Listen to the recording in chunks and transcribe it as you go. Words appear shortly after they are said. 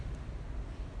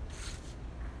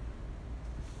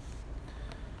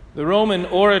The Roman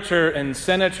orator and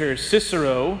senator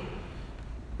Cicero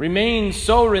remains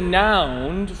so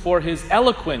renowned for his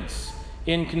eloquence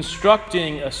in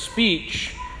constructing a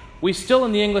speech, we still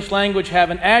in the English language have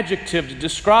an adjective to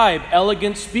describe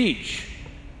elegant speech: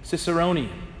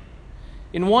 Ciceronian.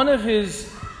 In one of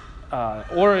his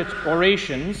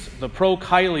orations, the Pro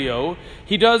Caelio,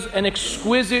 he does an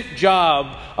exquisite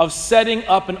job of setting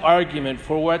up an argument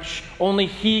for which only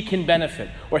he can benefit,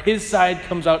 where his side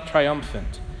comes out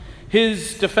triumphant.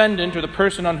 His defendant, or the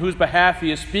person on whose behalf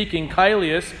he is speaking,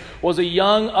 Caelius, was a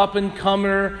young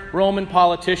up-and-comer Roman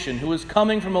politician who was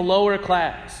coming from a lower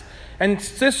class. And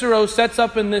Cicero sets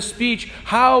up in this speech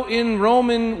how in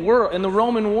the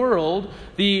Roman world,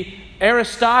 the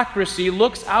aristocracy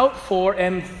looks out for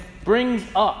and brings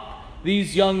up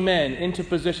these young men into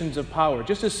positions of power,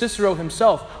 just as Cicero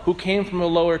himself, who came from a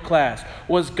lower class,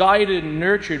 was guided and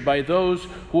nurtured by those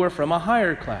who were from a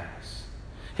higher class.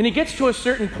 And he gets to a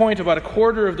certain point about a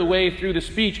quarter of the way through the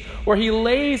speech where he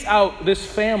lays out this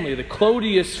family, the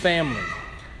Clodius family,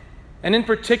 and in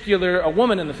particular a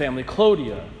woman in the family,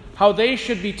 Clodia, how they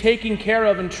should be taking care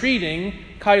of and treating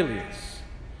Caelius.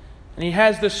 And he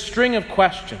has this string of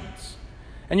questions.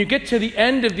 And you get to the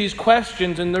end of these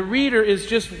questions and the reader is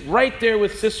just right there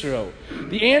with Cicero.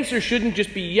 The answer shouldn't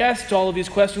just be yes to all of these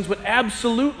questions, but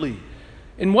absolutely.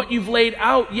 In what you've laid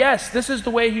out, yes, this is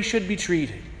the way he should be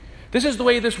treated. This is the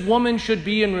way this woman should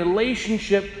be in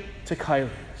relationship to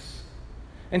Caelius.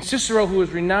 And Cicero, who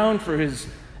is renowned for his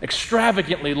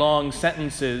extravagantly long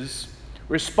sentences,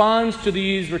 responds to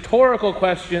these rhetorical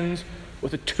questions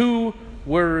with a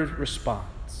two-word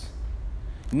response.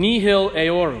 Nihil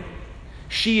eorum.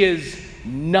 She is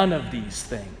none of these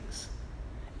things.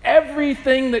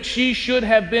 Everything that she should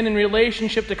have been in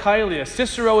relationship to Caelius,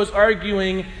 Cicero is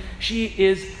arguing she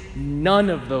is none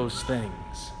of those things.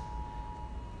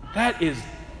 That is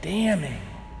damning.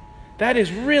 That is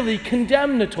really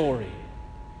condemnatory.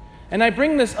 And I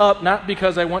bring this up not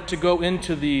because I want to go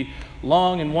into the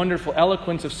long and wonderful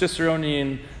eloquence of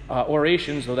Ciceronian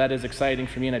orations, though that is exciting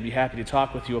for me and I'd be happy to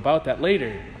talk with you about that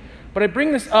later. But I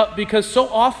bring this up because so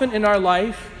often in our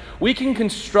life, we can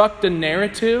construct a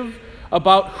narrative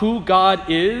about who God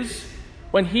is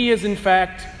when He is in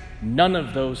fact none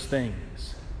of those things.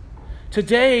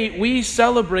 Today, we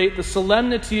celebrate the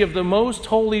solemnity of the Most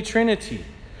Holy Trinity,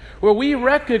 where we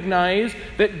recognize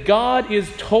that God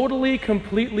is totally,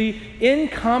 completely,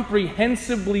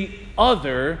 incomprehensibly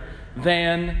other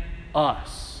than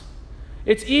us.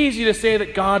 It's easy to say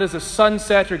that God is a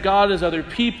sunset or God is other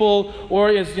people, or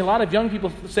as a lot of young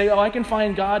people say, I can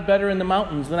find God better in the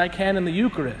mountains than I can in the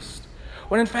Eucharist.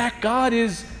 When in fact, God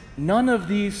is none of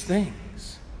these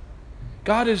things.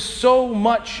 God is so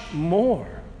much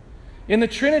more. In the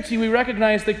Trinity, we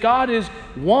recognize that God is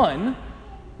one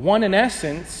in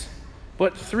essence,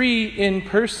 but three in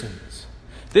persons.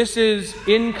 This is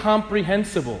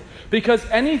incomprehensible because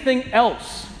anything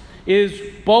else is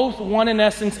both one in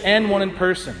essence and one in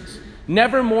persons.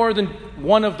 Never more than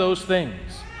one of those things.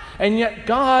 And yet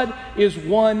God is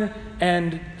one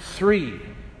and three.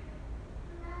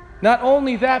 Not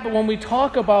only that, but when we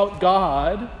talk about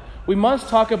God, we must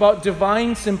talk about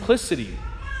divine simplicity.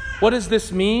 What does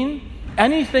this mean?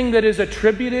 Anything that is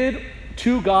attributed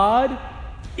to God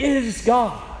is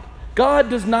God. God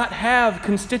does not have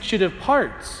constitutive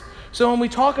parts. So when we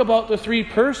talk about the three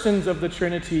persons of the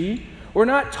Trinity, we're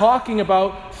not talking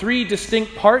about three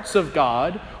distinct parts of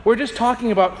God. We're just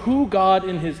talking about who God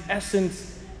in His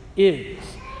essence is.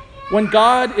 When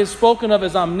God is spoken of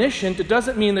as omniscient, it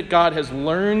doesn't mean that God has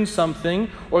learned something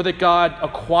or that God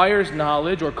acquires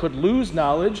knowledge or could lose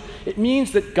knowledge. It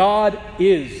means that God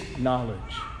is knowledge.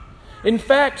 In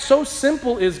fact, so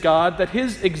simple is God that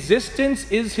His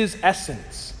existence is His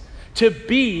essence. To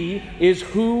be is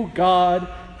who God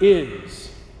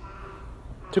is.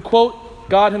 To quote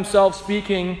God Himself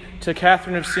speaking to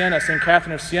Catherine of Siena, St.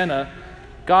 Catherine of Siena,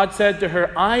 God said to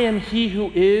her, I am He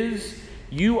who is,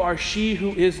 you are she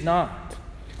who is not.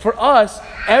 For us,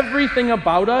 everything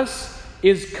about us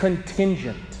is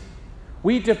contingent.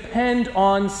 We depend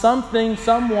on something,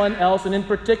 someone else, and in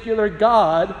particular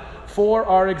God, for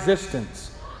our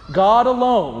existence. God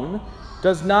alone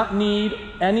does not need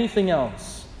anything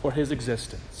else for His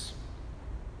existence.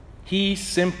 He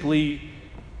simply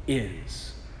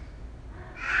is.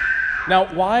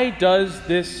 Now, why does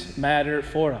this matter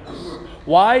for us?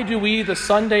 Why do we, the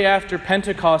Sunday after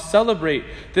Pentecost, celebrate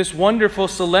this wonderful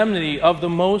solemnity of the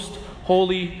Most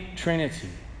Holy Trinity?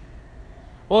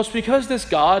 Well, it's because this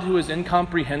God who is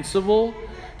incomprehensible,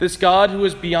 this God who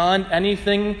is beyond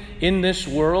anything in this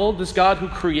world, this God who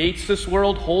creates this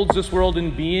world, holds this world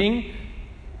in being,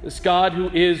 this God who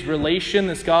is relation,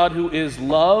 this God who is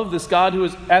love, this God who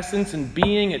is essence and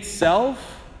being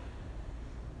itself,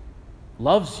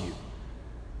 loves you,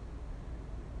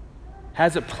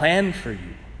 has a plan for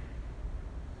you,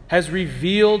 has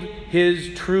revealed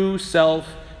his true self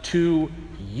to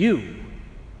you.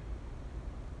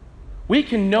 We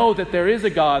can know that there is a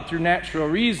God through natural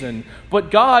reason,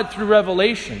 but God through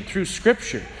revelation, through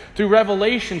Scripture, through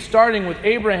revelation starting with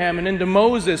Abraham and into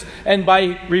Moses, and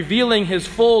by revealing his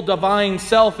full divine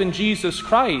self in Jesus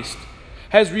Christ,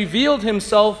 has revealed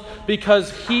himself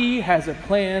because he has a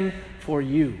plan for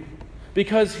you,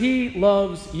 because he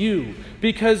loves you,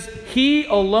 because he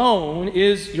alone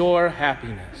is your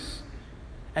happiness.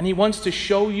 And he wants to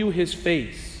show you his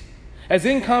face. As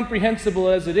incomprehensible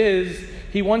as it is,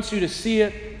 he wants you to see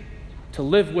it, to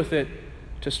live with it,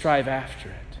 to strive after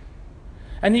it.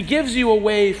 And he gives you a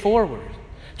way forward.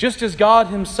 Just as God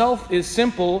himself is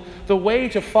simple, the way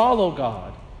to follow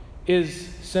God is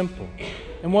simple.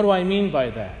 And what do I mean by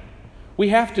that? We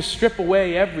have to strip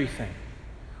away everything.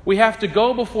 We have to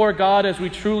go before God as we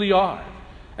truly are.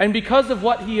 And because of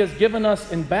what he has given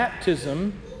us in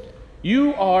baptism,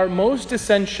 you are most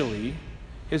essentially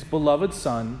his beloved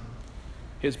son,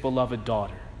 his beloved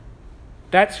daughter.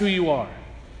 That's who you are.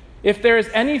 If there is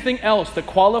anything else that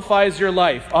qualifies your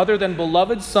life other than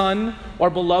beloved son or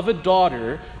beloved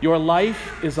daughter, your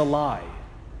life is a lie.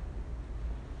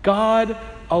 God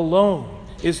alone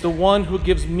is the one who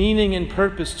gives meaning and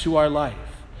purpose to our life.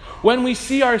 When we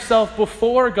see ourselves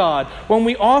before God, when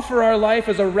we offer our life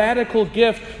as a radical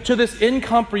gift to this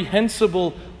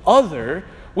incomprehensible other,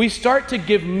 we start to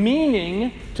give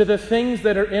meaning to the things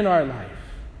that are in our life,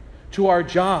 to our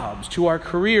jobs, to our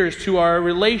careers, to our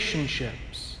relationships.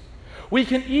 We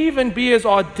can even be as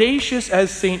audacious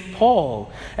as St.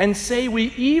 Paul and say we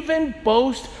even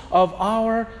boast of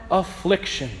our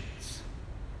afflictions.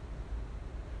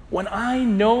 When I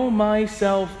know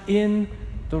myself in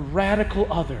the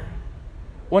radical other,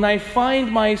 when I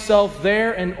find myself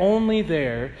there and only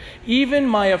there, even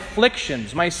my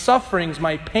afflictions, my sufferings,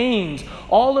 my pains,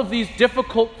 all of these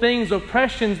difficult things,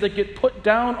 oppressions that get put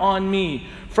down on me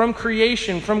from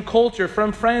creation, from culture,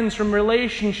 from friends, from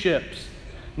relationships,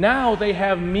 now they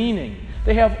have meaning.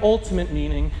 They have ultimate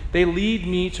meaning. They lead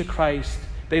me to Christ.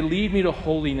 They lead me to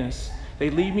holiness. They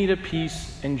lead me to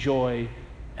peace and joy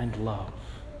and love.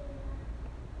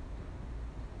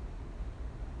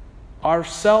 Our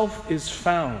self is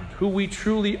found, who we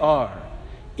truly are,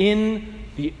 in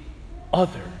the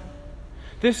other.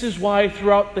 This is why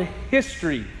throughout the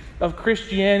history of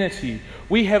Christianity,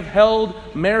 we have held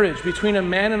marriage between a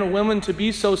man and a woman to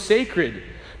be so sacred,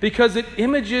 because it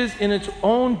images in its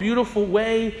own beautiful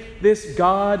way this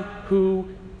God who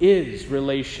is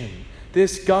relation,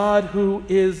 this God who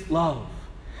is love.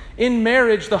 In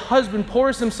marriage, the husband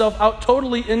pours himself out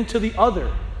totally into the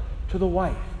other, to the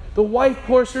wife. The wife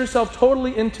pours herself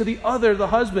totally into the other, the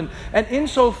husband, and in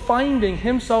so finding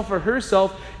himself or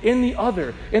herself in the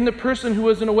other, in the person who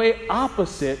is in a way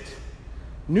opposite,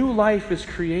 new life is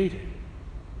created.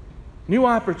 New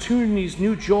opportunities,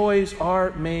 new joys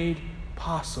are made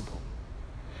possible.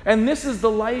 And this is the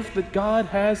life that God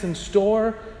has in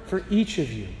store for each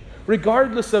of you,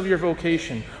 regardless of your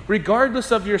vocation,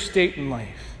 regardless of your state in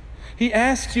life. He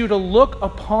asks you to look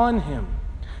upon him,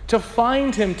 to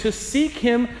find him, to seek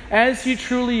him as he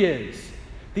truly is,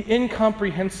 the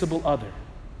incomprehensible other.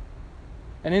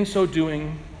 And in so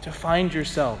doing, to find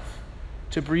yourself,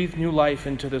 to breathe new life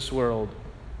into this world,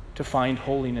 to find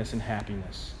holiness and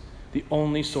happiness, the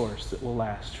only source that will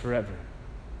last forever.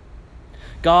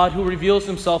 God, who reveals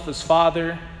himself as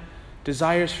Father,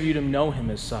 desires for you to know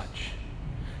him as such.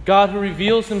 God, who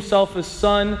reveals himself as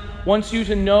Son, wants you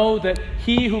to know that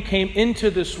he who came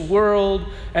into this world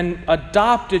and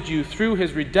adopted you through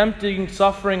his redemptive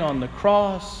suffering on the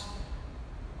cross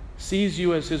sees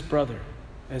you as his brother,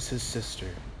 as his sister.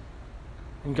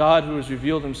 And God, who has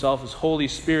revealed himself as Holy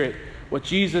Spirit, what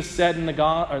Jesus said in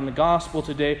the gospel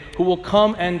today, who will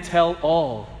come and tell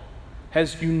all,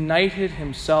 has united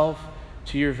himself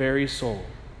to your very soul,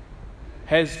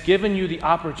 has given you the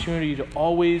opportunity to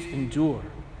always endure,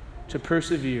 to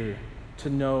persevere, to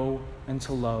know, and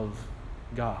to love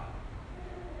God.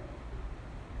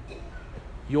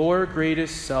 Your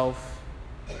greatest self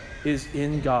is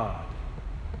in God,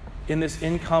 in this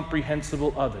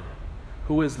incomprehensible other,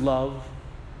 who is love,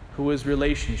 who is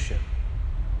relationship,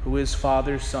 who is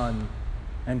Father, Son,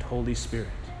 and Holy Spirit.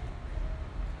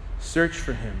 Search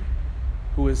for him,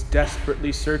 who is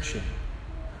desperately searching,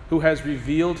 who has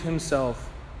revealed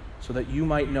himself so that you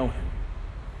might know him,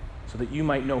 so that you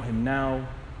might know him now,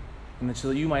 and so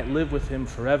that you might live with him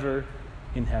forever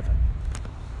in heaven.